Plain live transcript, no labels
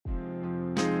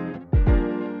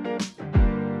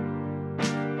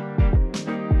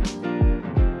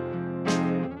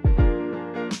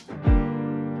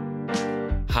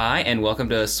Hi, and welcome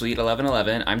to Sweet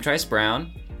 1111. I'm Trice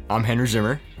Brown. I'm Henry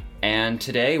Zimmer. And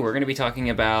today we're going to be talking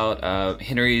about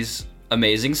Henry's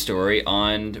amazing story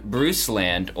on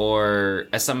Bruceland, or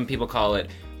as some people call it,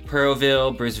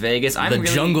 Pearlville, Bruce Vegas.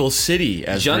 Jungle City,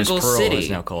 as Jungle Bruce Pearl City has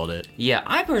now called it. Yeah,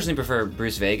 I personally prefer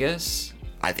Bruce Vegas.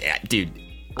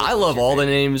 I love all the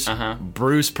names.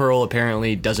 Bruce Pearl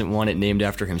apparently doesn't want it named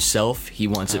after himself. He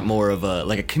wants it more of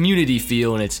a community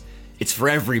feel, and it's for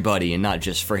everybody and not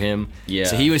just for him. Yeah.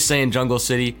 So he was saying Jungle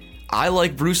City. I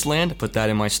like Bruceland. Put that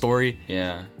in my story.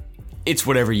 Yeah. It's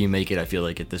whatever you make it, I feel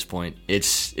like, at this point.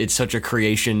 It's such a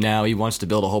creation now. He wants to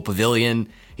build a whole pavilion.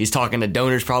 He's talking to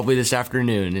donors probably this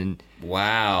afternoon. And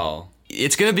wow.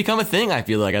 It's going to become a thing, I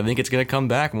feel like. I think it's going to come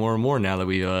back more and more now that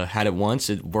we had it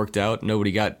once. It worked out.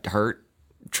 Nobody got hurt.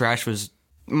 Trash was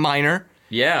minor.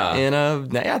 Yeah. And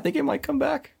I think it might come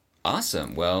back.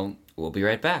 Awesome. Well, we'll be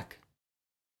right back.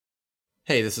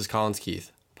 Hey, this is Collins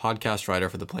Keith, podcast writer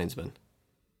for The Plainsman.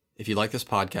 If you like this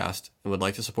podcast and would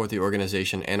like to support the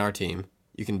organization and our team,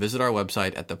 you can visit our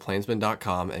website at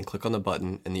theplainsman.com and click on the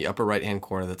button in the upper right-hand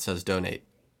corner that says Donate.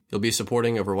 You'll be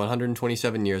supporting over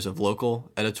 127 years of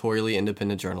local, editorially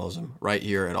independent journalism right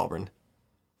here at Auburn.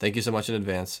 Thank you so much in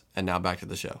advance, and now back to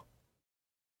the show.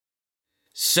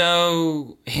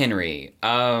 So, Henry,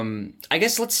 I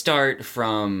guess let's start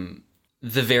from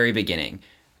the very beginning.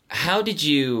 How did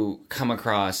you come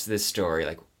across this story?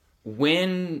 Like,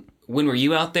 when were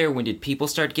you out there? When did people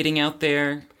start getting out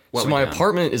there? So my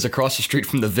apartment is across the street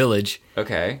from the village.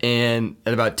 Okay. And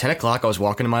at about 10 o'clock, I was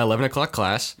walking to my 11 o'clock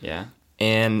class. Yeah.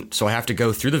 And so I have to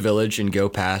go through the village and go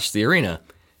past the arena.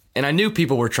 And I knew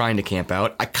people were trying to camp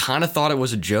out. I kind of thought it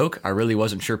was a joke. I really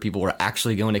wasn't sure people were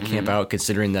actually going to camp out,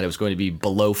 considering that it was going to be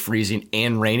below freezing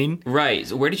and raining. Right.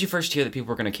 So where did you first hear that people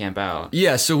were going to camp out?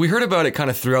 Yeah, so we heard about it kind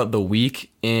of throughout the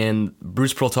week, and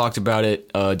Bruce Pearl talked about it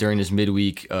during his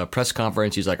midweek press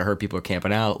conference. He's like, I heard people are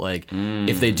camping out. Like,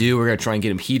 if they do, we're going to try and get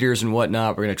them heaters and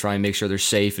whatnot. We're going to try and make sure they're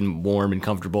safe and warm and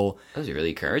comfortable. Oh, he really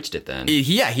encouraged it then.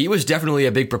 Yeah, he was definitely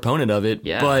a big proponent of it.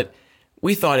 Yeah. But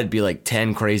we thought it'd be like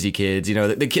 10 crazy kids,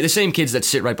 the same kids that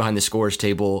sit right behind the scores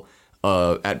table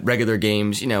at regular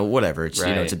games, whatever. It's,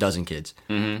 right. It's a dozen kids.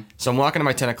 Mm-hmm. So I'm walking to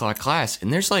my 10 o'clock class,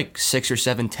 and there's like 6 or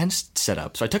 7 tents set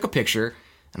up. So I took a picture,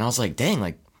 and I was like, dang,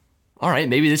 like, all right,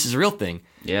 maybe this is a real thing.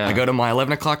 Yeah. I go to my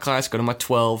 11 o'clock class, go to my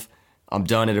 12. I'm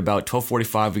done at about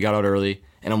 12:45. We got out early,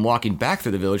 and I'm walking back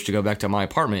through the village to go back to my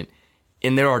apartment,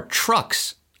 and there are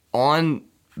trucks on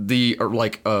the,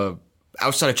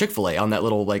 outside of Chick-fil-A on that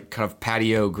little kind of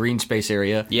patio green space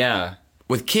area. Yeah.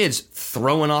 With kids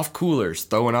throwing off coolers,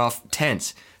 throwing off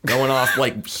tents, going off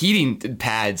heating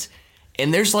pads.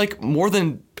 And there's more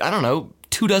than,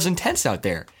 2 dozen tents out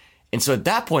there. And so at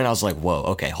that point I was like, whoa,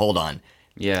 okay, hold on.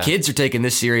 Yeah. Kids are taking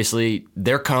this seriously.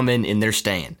 They're coming and they're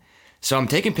staying. So I'm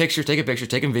taking pictures, taking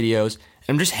videos, and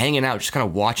I'm just hanging out, just kind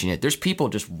of watching it. There's people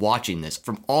just watching this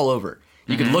from all over.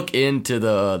 You could look into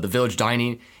the village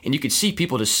dining, and you could see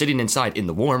people just sitting inside in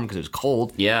the warm because it was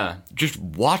cold. Yeah. Just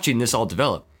watching this all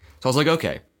develop. So I was like,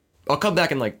 okay, I'll come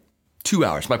back in 2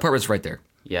 hours. My apartment's right there.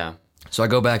 Yeah. So I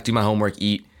go back, do my homework,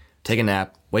 eat, take a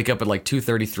nap, wake up at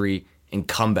 2:33, and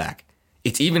come back.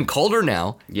 It's even colder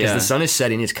now because the sun is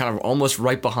setting. It's kind of almost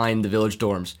right behind the village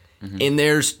dorms. And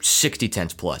there's 60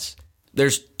 tents plus.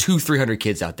 There's 200-300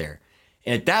 kids out there.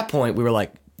 And at that point, we were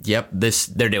like, yep,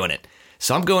 they're doing it.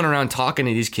 So I'm going around talking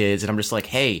to these kids, and I'm just like,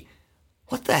 hey,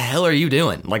 what the hell are you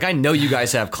doing? I know you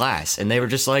guys have class. And they were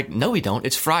just like, no, we don't.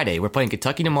 It's Friday. We're playing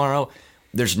Kentucky tomorrow.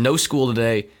 There's no school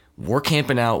today. We're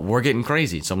camping out. We're getting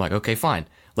crazy. So I'm like, okay, fine.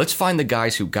 Let's find the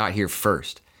guys who got here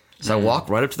first. So I walk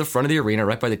right up to the front of the arena,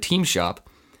 right by the team shop.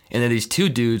 And then these 2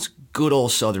 dudes, good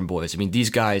old Southern boys. I mean,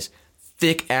 these guys,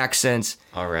 thick accents.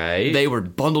 All right. They were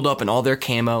bundled up in all their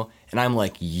camo. And I'm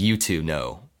like, you two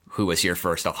know who was here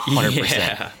first, 100%.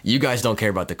 Yeah. You guys don't care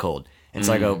about the cold. And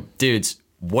so I go, dudes,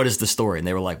 what is the story? And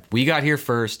they were like, we got here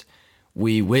first.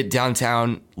 We went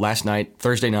downtown last night,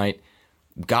 Thursday night,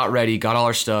 got ready, got all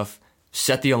our stuff,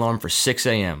 set the alarm for 6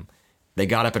 a.m. They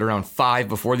got up at around 5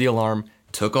 before the alarm,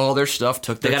 took all their stuff,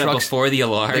 took their trucks. They got up before the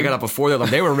alarm? They got up before the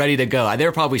alarm. They were ready to go. They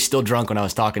were probably still drunk when I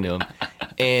was talking to them.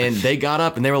 And they got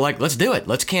up and they were like, let's do it.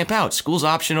 Let's camp out. School's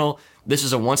optional. This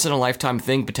is a once-in-a-lifetime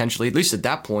thing, potentially, at least at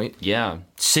that point. Yeah.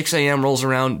 6 a.m. rolls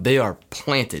around. They are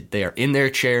planted. They are in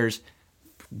their chairs,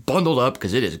 bundled up,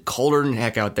 because it is colder than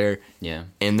heck out there. Yeah.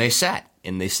 And they sat.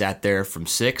 And they sat there from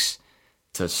 6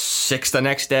 to 6 the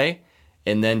next day,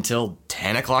 and then till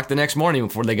 10 o'clock the next morning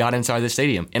before they got inside the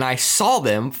stadium. And I saw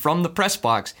them from the press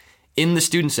box in the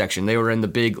student section. They were in the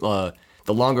big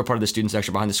the longer part of the student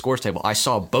section behind the scores table, I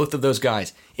saw both of those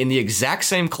guys in the exact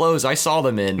same clothes I saw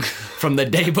them in from the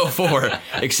day before,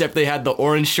 except they had the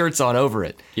orange shirts on over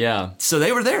it. Yeah. So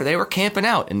they were there. They were camping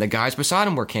out, and the guys beside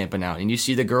them were camping out. And you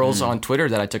see the girls on Twitter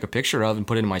that I took a picture of and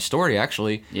put in my story,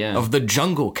 actually, of the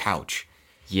jungle couch.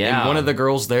 Yeah. And one of the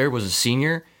girls there was a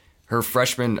senior. Her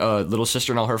freshman little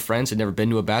sister and all her friends had never been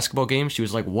to a basketball game. She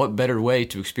was like, what better way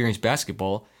to experience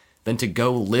basketball than to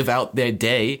go live out their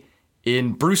day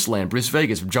in Bruceland, Bruce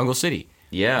Vegas, Jungle City.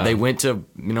 Yeah. They went to,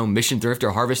 Mission Thrift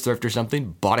or Harvest Thrift or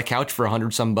something, bought a couch for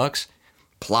 $100 bucks,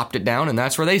 plopped it down, and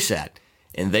that's where they sat.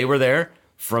 And they were there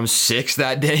from 6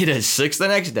 that day to 6 the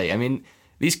next day. I mean,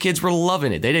 these kids were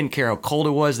loving it. They didn't care how cold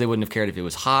it was. They wouldn't have cared if it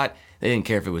was hot. They didn't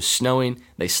care if it was snowing.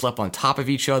 They slept on top of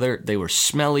each other. They were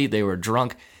smelly. They were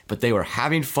drunk. But they were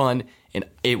having fun, and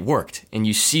it worked. And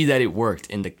you see that it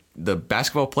worked. And the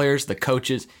basketball players, the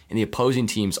coaches, and the opposing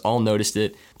teams all noticed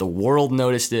it. The world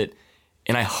noticed it.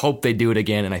 And I hope they do it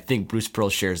again. And I think Bruce Pearl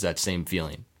shares that same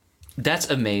feeling. That's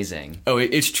amazing. Oh,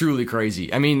 it's truly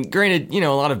crazy. I mean, granted,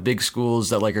 a lot of big schools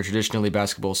that are traditionally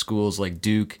basketball schools like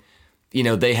Duke,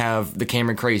 they have the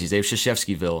Cameron Crazies. They have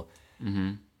Krzyzewskiville.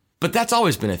 Mm-hmm. But that's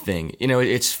always been a thing.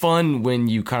 It's fun when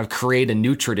you kind of create a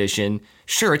new tradition.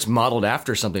 Sure, it's modeled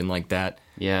after something like that.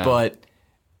 Yeah. But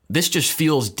this just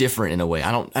feels different in a way.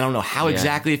 I don't know how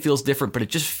exactly it feels different, but it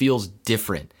just feels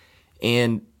different.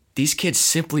 And these kids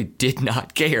simply did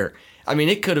not care. I mean,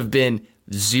 it could have been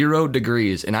 0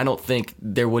 degrees, and I don't think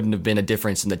there wouldn't have been a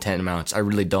difference in the tent mounts. I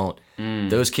really don't.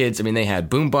 Those kids, they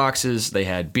had boom boxes, they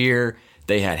had beer,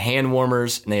 they had hand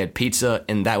warmers, and they had pizza,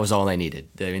 and that was all they needed.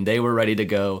 They were ready to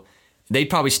go. They'd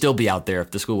probably still be out there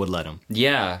if the school would let them.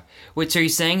 Yeah. Wait, so are you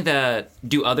saying that,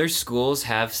 do other schools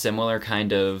have similar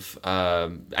kind of, I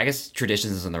guess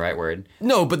traditions isn't the right word.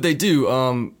 No, but they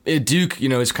do. Duke,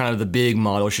 is kind of the big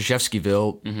model,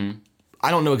 Krzyzewskiville. Mm-hmm.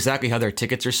 I don't know exactly how their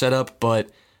tickets are set up, but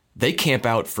they camp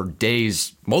out for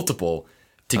days, multiple,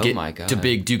 to get to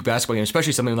big Duke basketball games,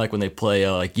 especially something like when they play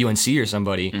like UNC or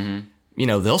somebody. Mm-hmm.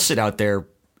 They'll sit out there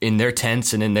in their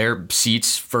tents and in their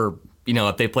seats for,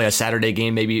 if they play a Saturday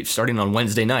game, maybe starting on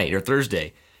Wednesday night or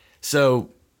Thursday. So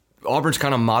Auburn's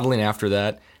kind of modeling after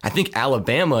that. I think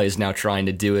Alabama is now trying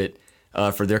to do it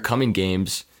for their coming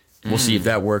games. We'll see if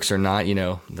that works or not,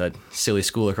 that silly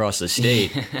school across the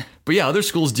state. But yeah, other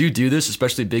schools do this,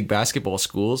 especially big basketball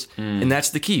schools. And that's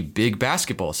the key, big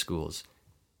basketball schools.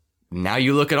 Now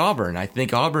you look at Auburn. I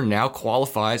think Auburn now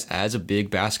qualifies as a big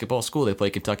basketball school. They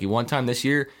played Kentucky one time this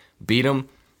year, beat them.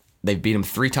 They've beat them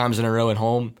 3 times in a row at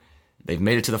home. They've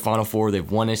made it to the Final Four.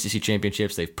 They've won SEC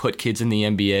championships. They've put kids in the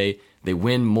NBA. They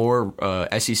win more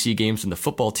SEC games than the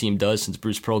football team does since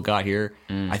Bruce Pearl got here.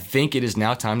 I think it is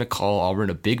now time to call Auburn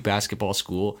a big basketball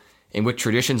school. And with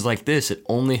traditions like this, it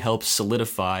only helps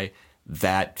solidify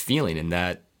that feeling and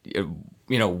that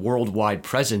worldwide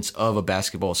presence of a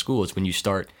basketball school. It's when you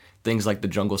start things like the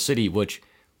Jungle City, which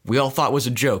we all thought was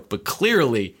a joke, but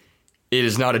clearly it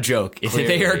is not a joke. If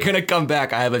they are going to come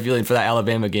back, I have a feeling for that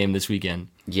Alabama game this weekend.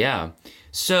 Yeah.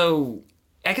 So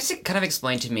I guess it kind of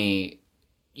explained to me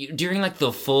during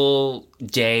the full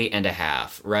day and a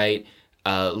half, right?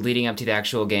 Leading up to the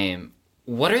actual game,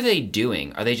 what are they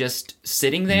doing? Are they just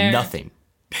sitting there? Nothing.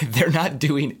 They're not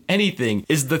doing anything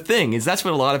is the thing. That's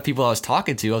what a lot of people I was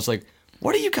talking to, I was like,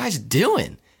 what are you guys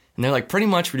doing? And they're like, pretty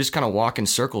much we're just kind of walking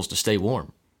circles to stay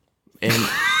warm. And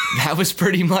that was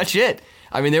pretty much it.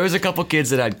 There was a couple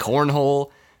kids that had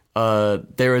cornhole.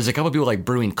 There was a couple people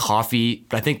brewing coffee,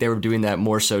 but I think they were doing that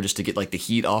more so just to get the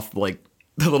heat off the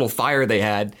little fire they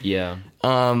had. Yeah.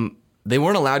 They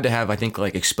weren't allowed to have, I think,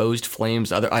 exposed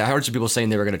flames. I heard some people saying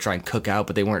they were going to try and cook out,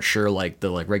 but they weren't sure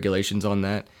the regulations on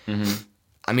that.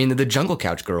 Mm-hmm. The Jungle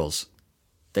Couch girls,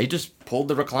 they just pulled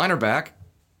the recliner back,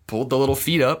 pulled the little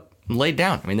feet up, and laid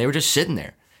down. They were just sitting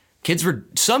there.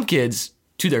 Some kids,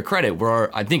 to their credit,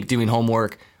 were, I think, doing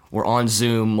homework. We're on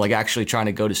Zoom, actually trying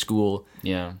to go to school.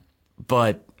 Yeah.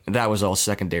 But that was all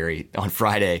secondary on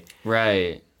Friday.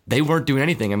 Right. They weren't doing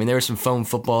anything. There were some foam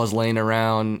footballs laying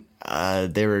around. I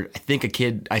think a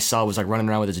kid I saw was running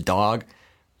around with his dog.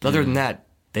 But other than that,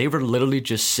 they were literally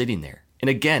just sitting there. And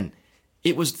again,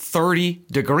 it was 30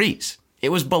 degrees. It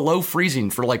was below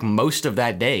freezing for most of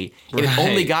that day. And it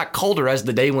only got colder as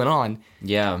the day went on.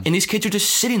 Yeah. And these kids are just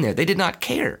sitting there. They did not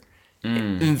care.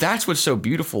 And that's what's so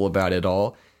beautiful about it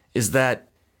all. Is that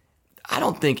I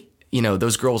don't think,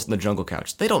 those girls in the Jungle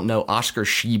Couch, they don't know Oscar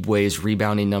Tshiebwe's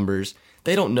rebounding numbers.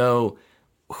 They don't know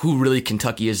who really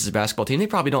Kentucky is as a basketball team. They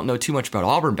probably don't know too much about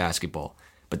Auburn basketball.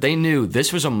 But they knew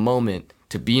this was a moment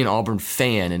to be an Auburn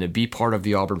fan and to be part of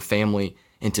the Auburn family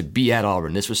and to be at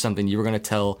Auburn. This was something you were going to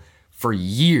tell for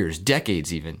years,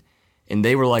 decades even. And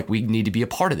they were like, we need to be a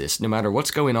part of this, no matter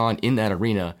what's going on in that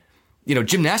arena.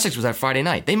 Gymnastics was that Friday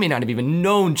night. They may not have even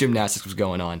known gymnastics was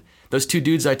going on. Those 2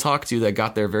 dudes I talked to that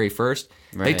got there very first,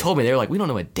 They told me, they were like, we don't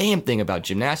know a damn thing about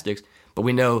gymnastics, but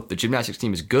we know the gymnastics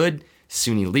team is good.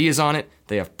 Suni Lee is on it.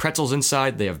 They have pretzels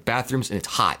inside. They have bathrooms, and it's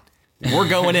hot. We're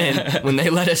going in when they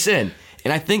let us in.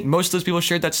 And I think most of those people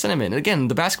shared that sentiment. And again,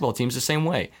 the basketball team's the same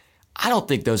way. I don't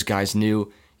think those guys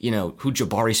knew, who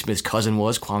Jabari Smith's cousin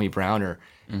was, Kwame Brown, or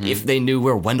if they knew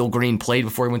where Wendell Green played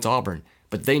before he went to Auburn.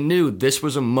 But they knew this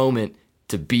was a moment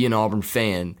to be an Auburn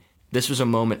fan. This was a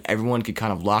moment everyone could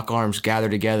kind of lock arms, gather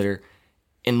together,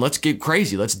 and let's get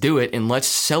crazy. Let's do it, and let's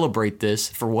celebrate this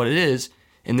for what it is.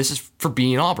 And this is for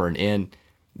being Auburn. And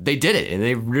they did it, and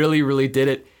they really, really did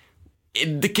it.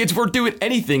 The kids weren't doing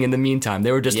anything in the meantime.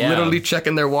 They were just literally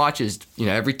checking their watches,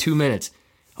 every 2 minutes.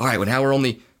 All right, well, now we're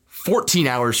only 14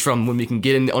 hours from when we can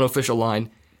get in the unofficial line,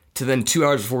 to then 2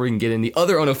 hours before we can get in the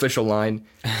other unofficial line,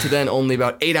 to then only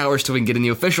about 8 hours till we can get in the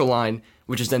official line,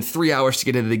 which is then 3 hours to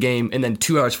get into the game, and then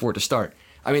 2 hours for it to start.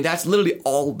 I mean, that's literally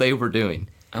all they were doing.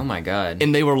 Oh, my God.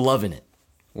 And they were loving it.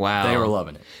 Wow. They were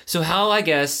loving it. So how, I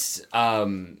guess,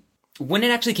 when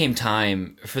it actually came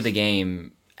time for the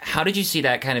game, how did you see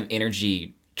that kind of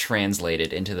energy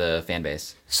translated into the fan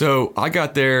base? So I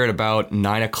got there at about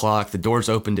 9 o'clock. The doors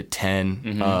opened at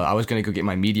 10. I was going to go get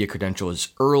my media credential as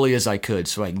early as I could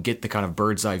so I can get the kind of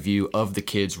bird's eye view of the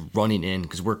kids running in,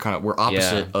 because we're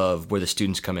opposite of where the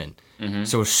students come in.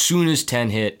 So as soon as 10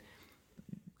 hit,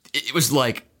 it was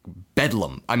like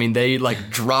bedlam. I mean, they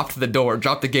dropped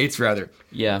the gates rather.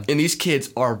 Yeah. And these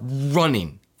kids are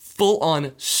running, full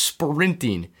on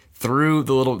sprinting through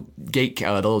the little gate,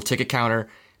 the little ticket counter,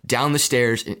 down the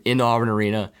stairs and in Auburn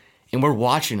Arena. And we're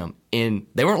watching them. And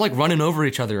they weren't running over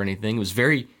each other or anything. It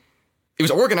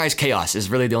was organized chaos is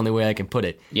really the only way I can put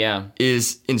it. Yeah.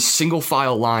 Is in single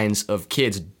file lines of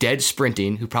kids dead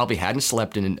sprinting who probably hadn't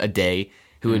slept in a day,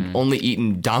 who had only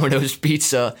eaten Domino's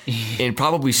pizza and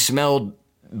probably smelled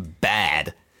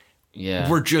bad. Yeah.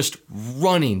 Were just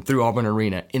running through Auburn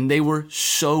Arena, and they were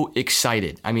so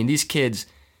excited. I mean, these kids,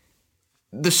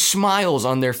 the smiles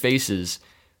on their faces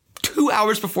 2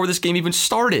 hours before this game even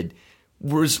started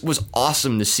was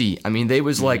awesome to see. I mean, they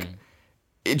was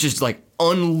it just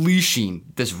unleashing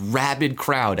this rabid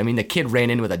crowd. I mean, the kid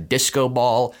ran in with a disco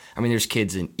ball. I mean, there's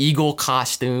kids in eagle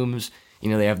costumes.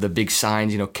 They have the big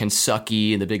signs,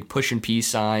 Kentucky and the big push and pee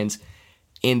signs.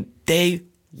 And they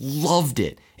loved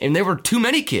it. And there were too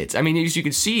many kids. I mean, as you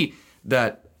could see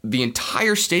that the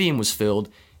entire stadium was filled.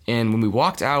 And when we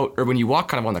walked out, or when you walk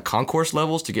kind of on the concourse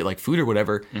levels to get food or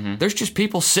whatever, there's just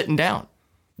people sitting down.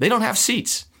 They don't have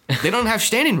seats. They don't have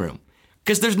standing room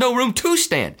because there's no room to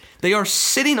stand. They are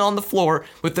sitting on the floor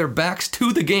with their backs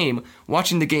to the game,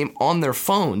 watching the game on their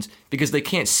phones because they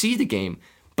can't see the game,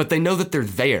 but they know that they're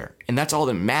there, and that's all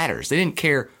that matters. They didn't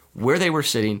care where they were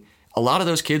sitting. A lot of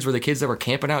those kids were the kids that were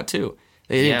camping out too.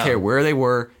 They didn't care where they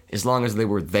were as long as they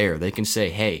were there. They can say,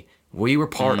 hey, we were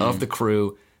part of the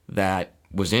crew that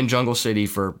was in Jungle City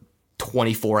for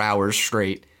 24 hours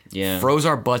straight, froze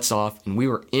our butts off, and we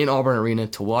were in Auburn Arena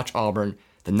to watch Auburn,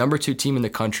 the number 2 team in the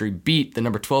country, beat the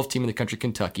number 12 team in the country,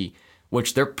 Kentucky,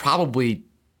 which they're probably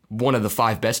one of the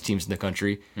 5 best teams in the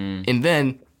country. And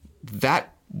then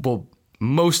that will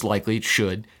most likely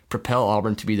should propel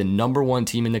Auburn to be the number 1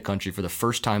 team in the country for the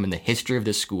first time in the history of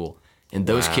this school. And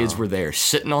those kids were there,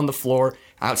 sitting on the floor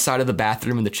outside of the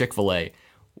bathroom in the Chick-fil-A,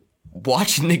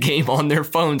 watching the game on their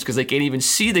phones because they can't even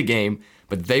see the game,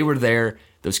 but they were there,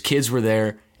 those kids were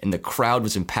there, and the crowd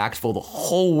was impactful. The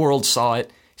whole world saw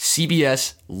it.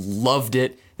 CBS loved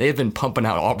it. They have been pumping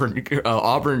out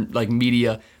Auburn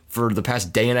media for the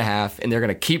past day and a half, and they're going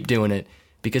to keep doing it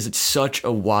because it's such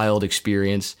a wild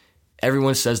experience.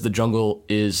 Everyone says the Jungle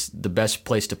is the best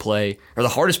place to play, or the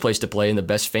hardest place to play, and the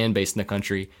best fan base in the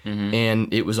country.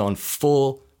 And it was on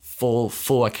full,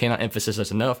 I cannot emphasize this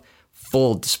enough,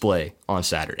 full display on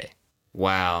Saturday.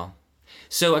 Wow.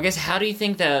 So I guess how do you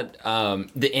think that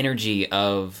the energy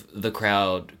of the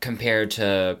crowd compared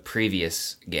to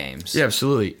previous games? Yeah,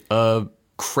 absolutely.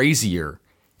 Crazier.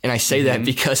 And I say that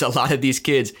because a lot of these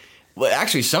kids, well,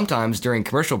 actually sometimes during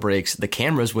commercial breaks, the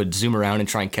cameras would zoom around and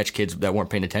try and catch kids that weren't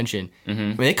paying attention. I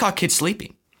mean, they caught kids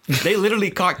sleeping. They literally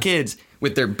caught kids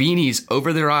with their beanies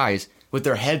over their eyes, with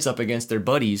their heads up against their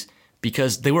buddies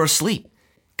because they were asleep.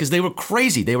 Because they were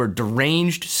crazy. They were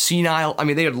deranged, senile. I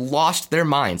mean, they had lost their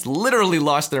minds, literally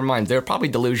lost their minds. They were probably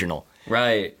delusional.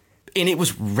 Right. And it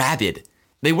was rabid.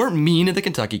 They weren't mean to the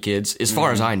Kentucky kids, as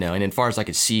far as I know, and as far as I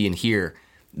could see and hear.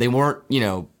 They weren't,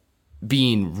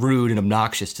 being rude and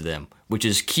obnoxious to them, which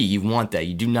is key. You want that.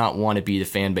 You do not want to be the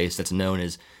fan base that's known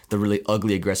as the really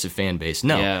ugly, aggressive fan base.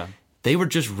 No. Yeah. They were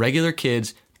just regular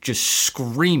kids just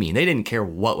screaming. They didn't care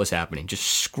what was happening, just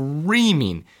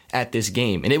screaming at this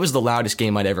game. And it was the loudest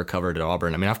game I'd ever covered at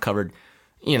Auburn. I mean, I've covered,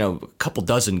 a couple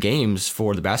dozen games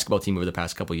for the basketball team over the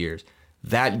past couple years.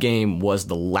 That game was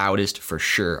the loudest for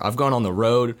sure. I've gone on the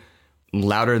road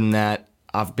louder than that.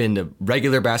 I've been to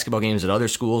regular basketball games at other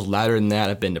schools louder than that.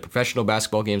 I've been to professional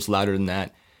basketball games louder than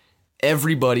that.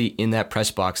 Everybody in that press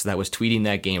box that was tweeting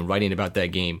that game, writing about that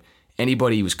game,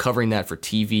 anybody who was covering that for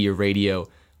TV or radio,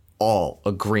 all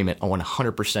agreement on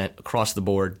 100% across the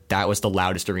board. That was the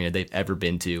loudest arena they've ever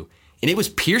been to. And it was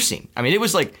piercing. I mean, it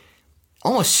was like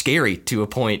almost scary to a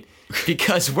point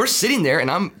because we're sitting there and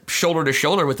I'm shoulder to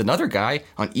shoulder with another guy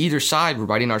on either side. We're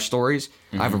writing our stories.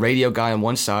 I have a radio guy on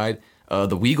one side,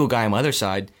 the Weagle guy on the other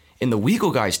side, and the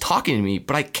Weagle guy is talking to me,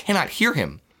 but I cannot hear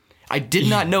him. I did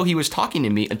not know he was talking to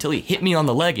me until he hit me on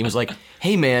the leg. He was like,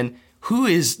 "Hey man, who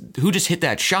just hit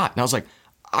that shot?" And I was like,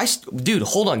 dude,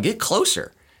 hold on, get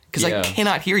closer. Because I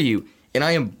cannot hear you, and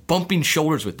I am bumping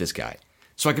shoulders with this guy.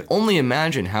 So I could only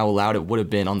imagine how loud it would have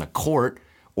been on the court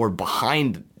or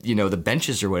behind, the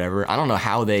benches or whatever. I don't know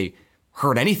how they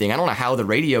heard anything. I don't know how the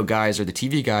radio guys or the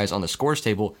TV guys on the scores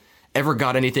table ever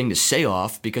got anything to say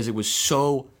off because it was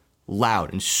so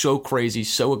loud and so crazy,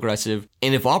 so aggressive.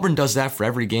 And if Auburn does that for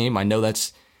every game, I know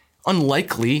that's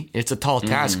unlikely. It's a tall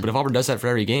task, but if Auburn does that for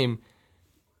every game,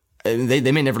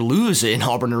 they may never lose in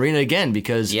Auburn Arena again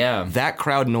because that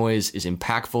crowd noise is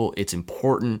impactful. It's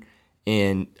important.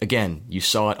 And again, you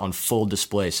saw it on full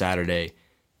display Saturday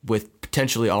with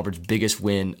potentially Auburn's biggest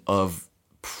win of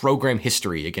program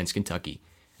history against Kentucky.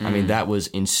 I mean, that was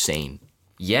insane.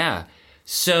 Yeah.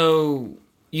 So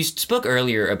you spoke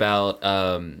earlier about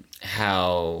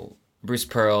how Bruce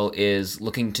Pearl is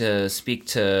looking to speak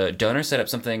to donors, set up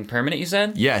something permanent, you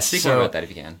said? Yes. Speak more about that if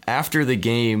you can. After the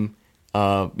game,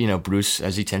 Bruce,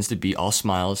 as he tends to be, all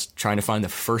smiles, trying to find the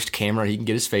first camera he can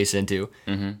get his face into.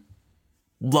 Mm-hmm.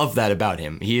 Love that about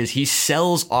him. He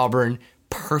sells Auburn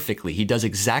perfectly. He does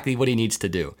exactly what he needs to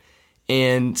do.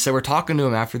 And so we're talking to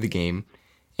him after the game,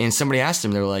 and somebody asked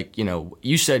him, they were like,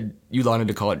 you said you wanted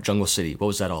to call it Jungle City. What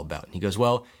was that all about? And he goes,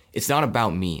 well, it's not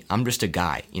about me. I'm just a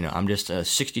guy. I'm just a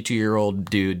 62-year-old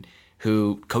dude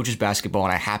who coaches basketball,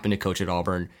 and I happen to coach at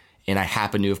Auburn, and I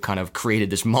happen to have kind of created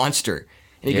this monster.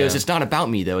 And he goes, it's not about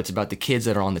me, though. It's about the kids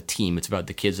that are on the team. It's about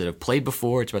the kids that have played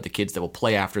before. It's about the kids that will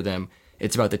play after them.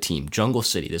 It's about the team. Jungle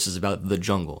City. This is about the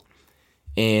jungle.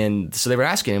 And so they were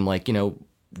asking him, like, do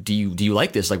you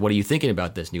like this? Like, what are you thinking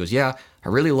about this? And he goes, yeah, I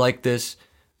really like this.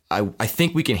 I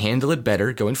think we can handle it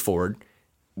better going forward,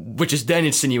 which is then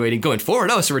insinuating going forward.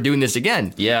 Oh, so we're doing this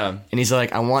again. Yeah. And he's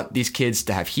like, I want these kids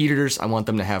to have heaters. I want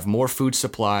them to have more food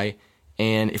supply.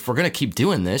 And if we're going to keep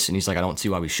doing this, and he's like, I don't see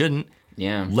why we shouldn't.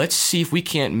 Yeah. Let's see if we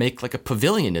can't make like a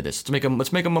pavilion to this.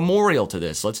 Let's make a memorial to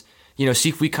this. Let's, see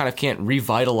if we kind of can't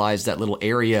revitalize that little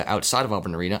area outside of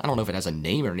Auburn Arena. I don't know if it has a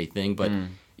name or anything, but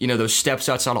those steps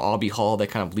outside of Aubie Hall that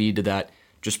kind of lead to that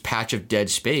just patch of dead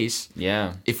space.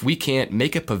 Yeah. If we can't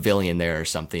make a pavilion there or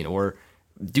something, or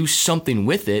do something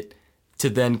with it to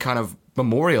then kind of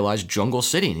memorialize Jungle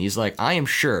City. And he's like, I am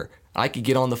sure I could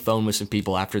get on the phone with some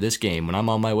people after this game when I'm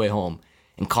on my way home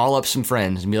and call up some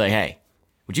friends and be like, hey,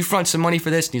 would you front some money for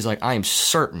this? And he's like, I am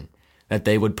certain that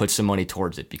they would put some money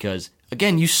towards it because,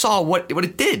 again, you saw what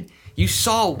it did. You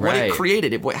saw what it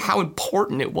created, how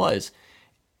important it was.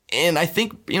 And I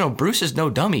think, Bruce is no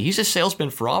dummy. He's a salesman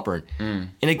for Auburn.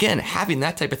 And again, having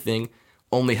that type of thing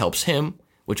only helps him,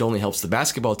 which only helps the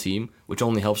basketball team, which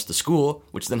only helps the school,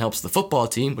 which then helps the football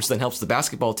team, which then helps the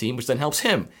basketball team, which then helps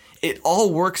him. It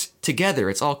all works together.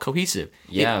 It's all cohesive.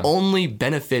 Yeah. It only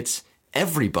benefits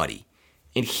everybody.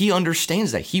 And he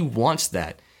understands that. He wants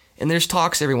that. And there's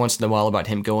talks every once in a while about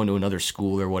him going to another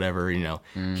school or whatever,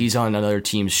 He's on another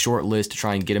team's short list to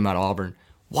try and get him out of Auburn.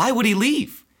 Why would he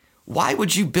leave? Why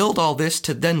would you build all this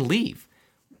to then leave?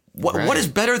 What is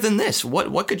better than this?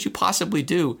 What could you possibly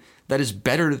do that is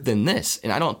better than this?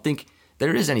 And I don't think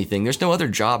there is anything. There's no other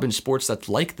job in sports that's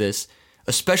like this,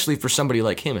 especially for somebody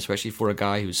like him, especially for a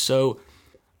guy who's so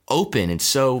open and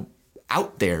so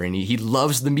out there, and he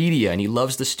loves the media, and he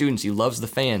loves the students, he loves the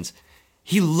fans.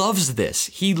 He loves this.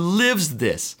 He lives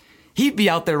this. He'd be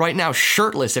out there right now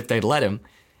shirtless if they'd let him.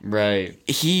 Right.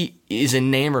 He is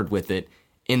enamored with it,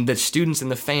 and the students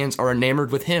and the fans are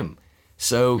enamored with him.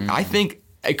 So I think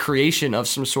a creation of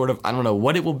some sort of, I don't know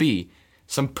what it will be,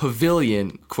 some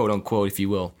pavilion, quote unquote, if you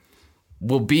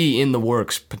will be in the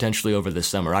works potentially over this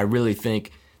summer. I really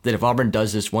think that if Auburn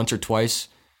does this once or twice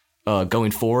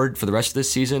going forward for the rest of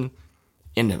this season,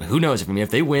 and who knows, if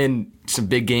they win some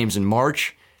big games in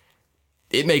March,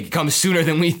 it may come sooner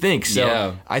than we think.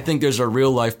 So I think there's a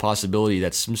real life possibility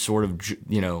that some sort of,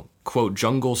 quote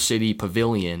Jungle City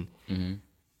Pavilion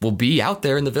will be out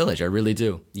there in the Village. I really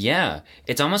do. Yeah.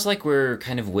 It's almost like we're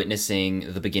kind of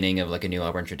witnessing the beginning of like a new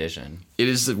Auburn tradition. It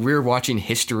is. We're watching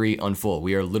history unfold.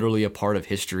 We are literally a part of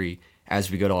history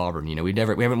as we go to Auburn. You know, we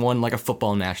haven't won like a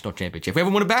football national championship. We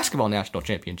haven't won a basketball national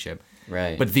championship.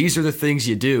 Right. But these are the things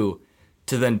you do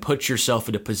to then put yourself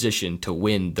in a position to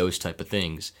win those type of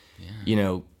things. Yeah. You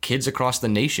know, kids across the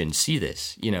nation see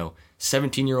this. You know,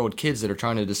 17-year-old kids that are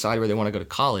trying to decide where they want to go to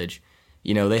college,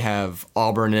 you know, they have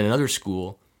Auburn and another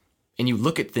school, and you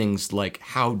look at things like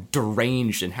how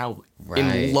deranged and how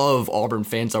in love Auburn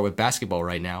fans are with basketball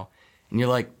right now, and you're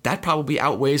like, that probably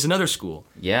outweighs another school.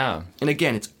 Yeah. And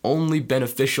again, it's only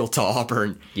beneficial to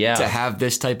Auburn to have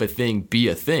this type of thing be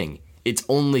a thing. It's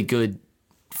only good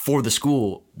for the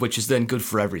school, which is then good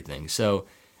for everything. So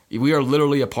we are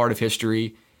literally a part of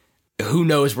history. Who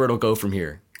knows where it'll go from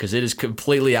here? Because it is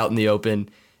completely out in the open,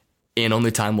 and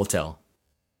only time will tell.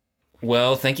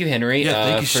 Well, thank you, Henry.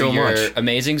 Thank you for so your much.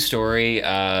 Amazing story.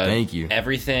 Thank you.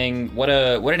 Everything. What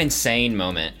an insane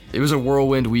moment. It was a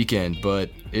whirlwind weekend,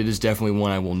 but it is definitely one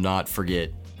I will not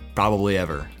forget, probably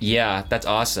ever. Yeah, that's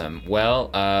awesome.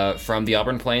 Well, from the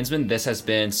Auburn Plainsman, this has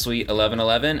been Sweet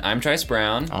 1111. I'm Trice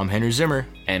Brown. I'm Henry Zimmer.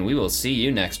 And we will see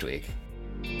you next week.